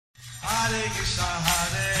Hare Krishna,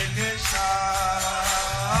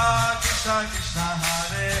 Krishna Krishna,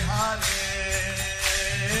 Hare Hare,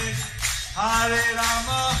 Hare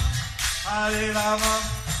Rama, Rama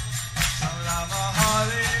Rama,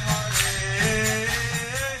 Hare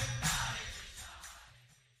Hare.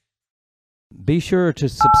 Be sure to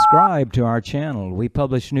subscribe to our channel. We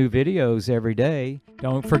publish new videos every day.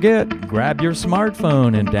 Don't forget, grab your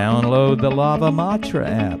smartphone and download the Lava Matra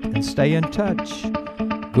app and stay in touch.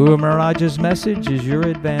 Guru Maharaj's message is your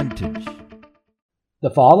advantage. The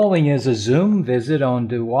following is a Zoom visit on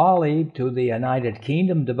Diwali to the United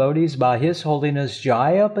Kingdom devotees by His Holiness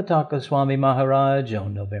Jaya Pataka Swami Maharaj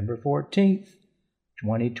on November 14th,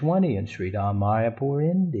 2020 in Sridham, Mayapur,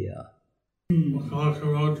 India.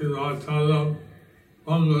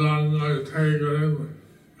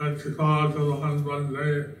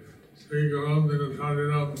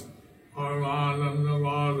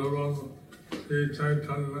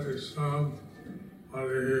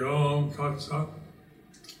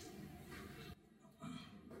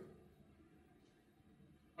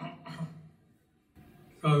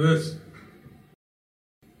 So this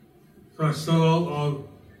festival of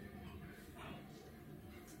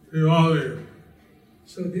Diwali.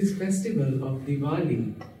 So this festival of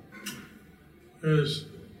Diwali is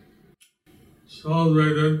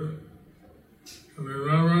celebrated in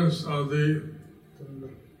remembrance of the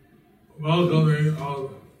welcoming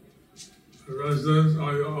of the residents of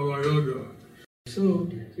Ayodhya. So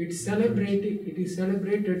it is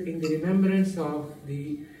celebrated in the remembrance of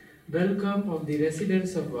the welcome of the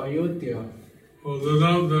residents of Ayodhya, who lit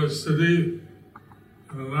up the city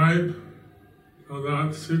in the night so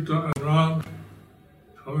that Sita and Ram,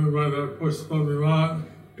 coming by the Pushpa Viman,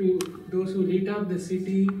 to those who lit up the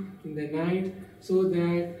city in the night, so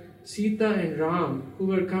that Sita and Ram, who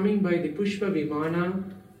were coming by the Pushpa Vimana,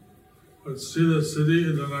 would see the city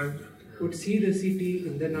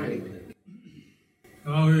in the night.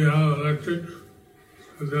 Now we have electric.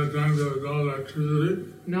 At that time there was no electricity.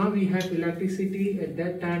 Now we have electricity. At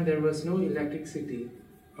that time there was no electricity.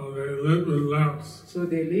 So they lit with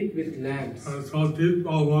lamps. So That's called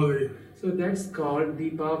Diwali. So that's called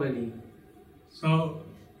Deepavali. So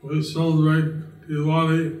we celebrate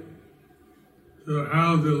Diwali to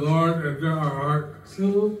have the Lord enter our heart.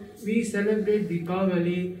 So we celebrate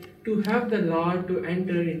Deepavali to have the Lord to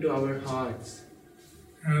enter into our hearts.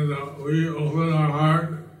 And we open our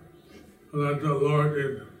heart to let the Lord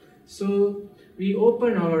in. So we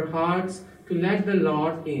open our hearts to let the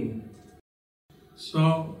Lord in.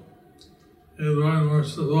 So He is very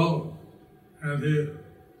merciful and He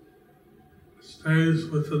stays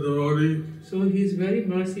with the devotee. So He is very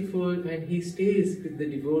merciful and He stays with the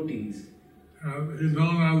devotees. And He is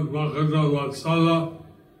known as Bhakta Vatsala.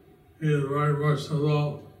 He is very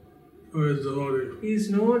merciful to His devotee. He is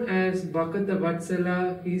known as Bhakta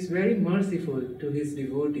Vatsala. He is very merciful to His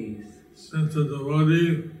devotees. Since the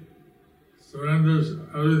devotee surrenders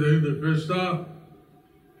everything to Krishna,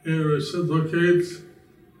 He reciprocates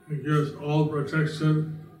and gives all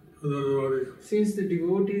protection to the devotee. Since the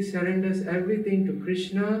devotee surrenders everything to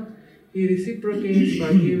Krishna, He reciprocates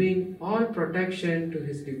by giving all protection to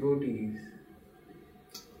His devotees.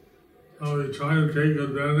 So we try to take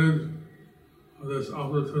advantage of this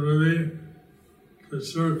opportunity to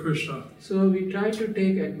serve Krishna. So we try to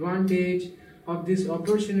take advantage of this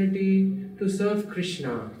opportunity to serve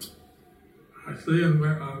Krishna. Actually, in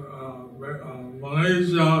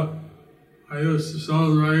Malaysia, I used to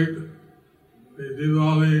celebrate the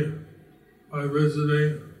Diwali by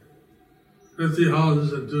visiting 50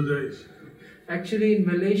 houses in 2 days. Actually, in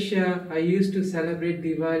Malaysia, I used to celebrate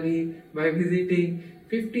Diwali by visiting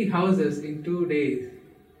 50 houses in 2 days.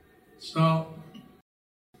 So,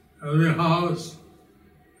 every house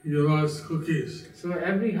give us cookies. So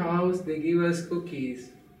every house they give us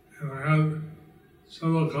cookies. And I had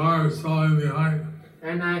several cars following behind.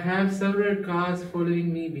 And I have several cars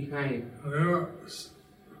following me behind. And they were,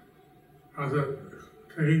 after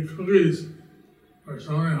taking cookies for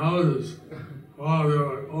so many houses, wow, they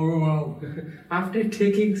were overwhelmed. After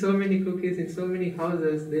taking so many cookies in so many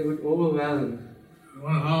houses, they would overwhelm. In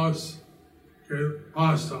one house gave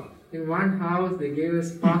pasta. In one house, they gave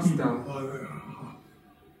us pasta.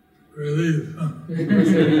 Relief. It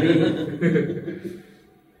was a relief.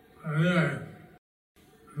 Anyway,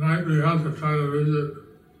 tonight we have to try to visit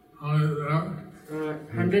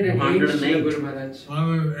 108 Guru Maharaj.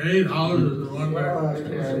 108 houses in one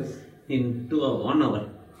day. Yes. In 1 hour.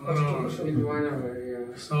 1 hour. In 1 hour,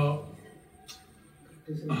 yeah. So,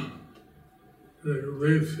 the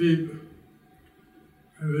great feet,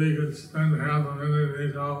 and they could spend half a minute in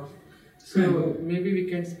each house. So maybe we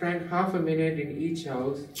can spend half a minute in each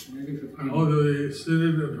house. I hope to be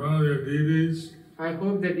seated in front of your deities. I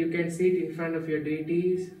hope that you can sit in front of your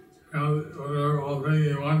deities. And whatever offering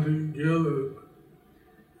you want to give, you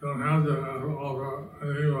don't have to offer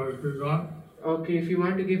anything, but if you don't, Okay, if you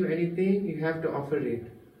want to give anything, you have to offer it.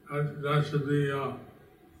 that should be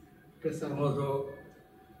Prasad. also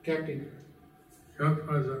Kept. kept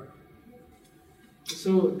present.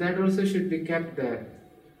 So that also should be kept there.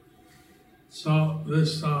 So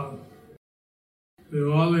this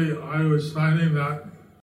Diwali, I was finding that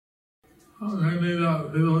mainly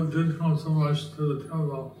that people didn't come so much to the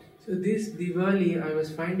temple. So this Diwali, I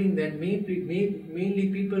was finding that mainly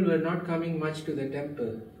people were not coming much to the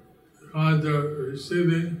temple Because they're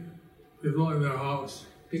receiving people in their house.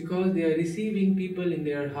 because they are receiving people in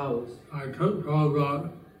their house. I took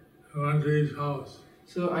Prabhupada and went to each house.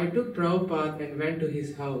 So I took Prabhupada and went to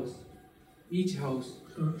his house, each house.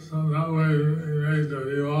 So that way we made the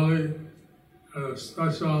Diwali a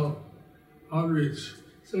special outreach.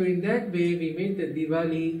 So in that way, we made the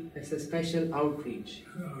Diwali as a special outreach.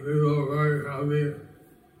 People were very happy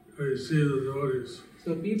to receive the devotees.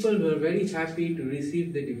 So people were very happy to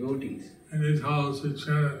receive the devotees. In each house we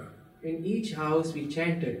chanted. In each house we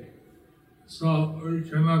chanted. So we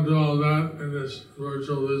cannot do all that in this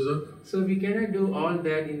virtual visit, So we cannot do all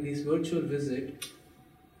that in this virtual visit.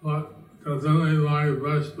 but definitely my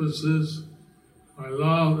best wishes, my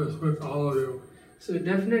love is with all of you. So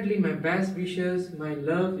definitely my best wishes, my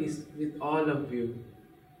love is with all of you.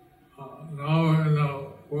 Now we're in a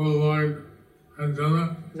worldwide pandemic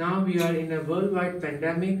Now we are in a worldwide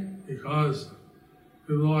pandemic because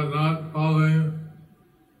people are not following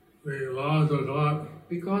the laws of God.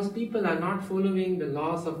 because people are not following the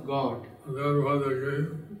laws of God. And therefore they're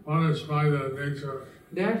getting punished by the nature.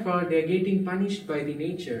 Therefore they are getting punished by the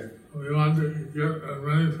nature. We want to get as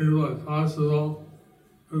many people as possible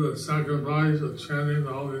to the sacrifice of chanting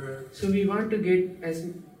the holy name. So we want to get as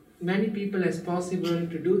many people as possible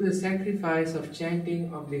to do the sacrifice of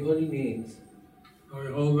chanting of the holy names. I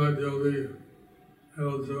hope that you'll be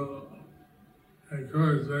able to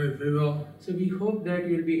encourage many people So we hope that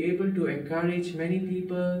you'll be able to encourage many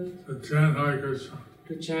people to chant Hare Krishna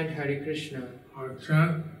to chant Hare Krishna or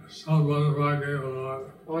chant some bona fide name of God.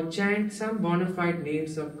 or chant some bona fide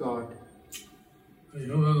names of God. The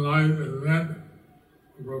human life is meant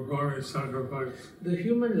for performing sacrifice. The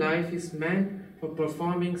human life is meant for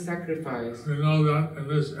performing sacrifice. We know that in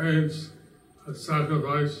this age, a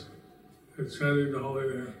sacrifice is chanting the holy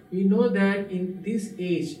name. We know that in this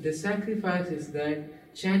age, the sacrifice is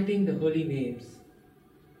that chanting the holy names.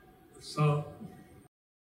 So,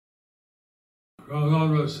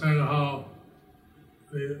 Prabhupada was saying how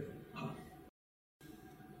the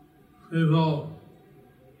people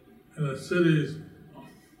in the cities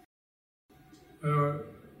are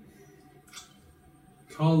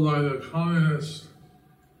told by the communists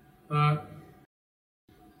that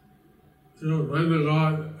you pray to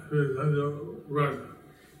God if you send you bread.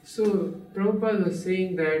 So Prabhupada was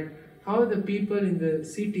saying that how the people in the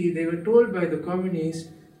city, they were told by the communists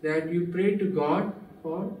that you pray to God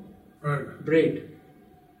for bread.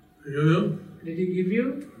 They give you? Did he give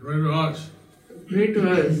you? Pray to us. Pray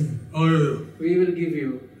to us. I'll give you. We will give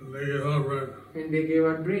you. And they give out bread. And they gave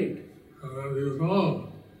out bread. And then he goes, oh,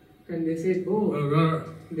 And they said, oh, they're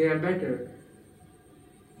better. they are better.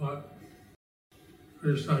 But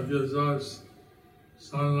Krishna gives us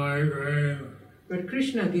sunlight, rain, But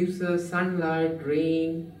Krishna gives us sunlight,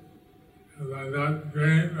 rain. and by that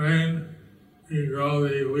rain we grow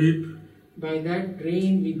the wheat, By that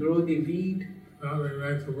rain we grow the wheat. that we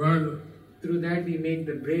make the bread. Through that we make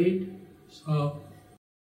the bread. So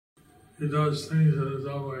he does things in his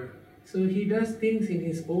own way. So he does things in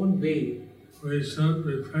his own way. We should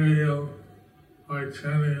repay him by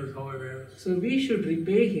chanting his holy names. So we should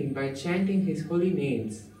repay him by chanting his holy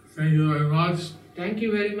names. Thank you very much. Thank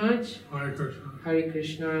you very much. Hare Krishna. Hare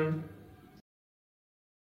Krishna.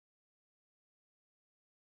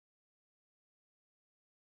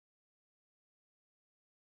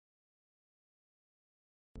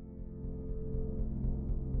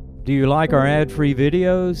 Do you like our ad-free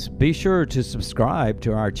videos? Be sure to subscribe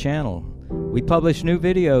to our channel. We publish new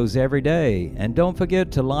videos every day, and don't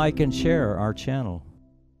forget to like and share our channel.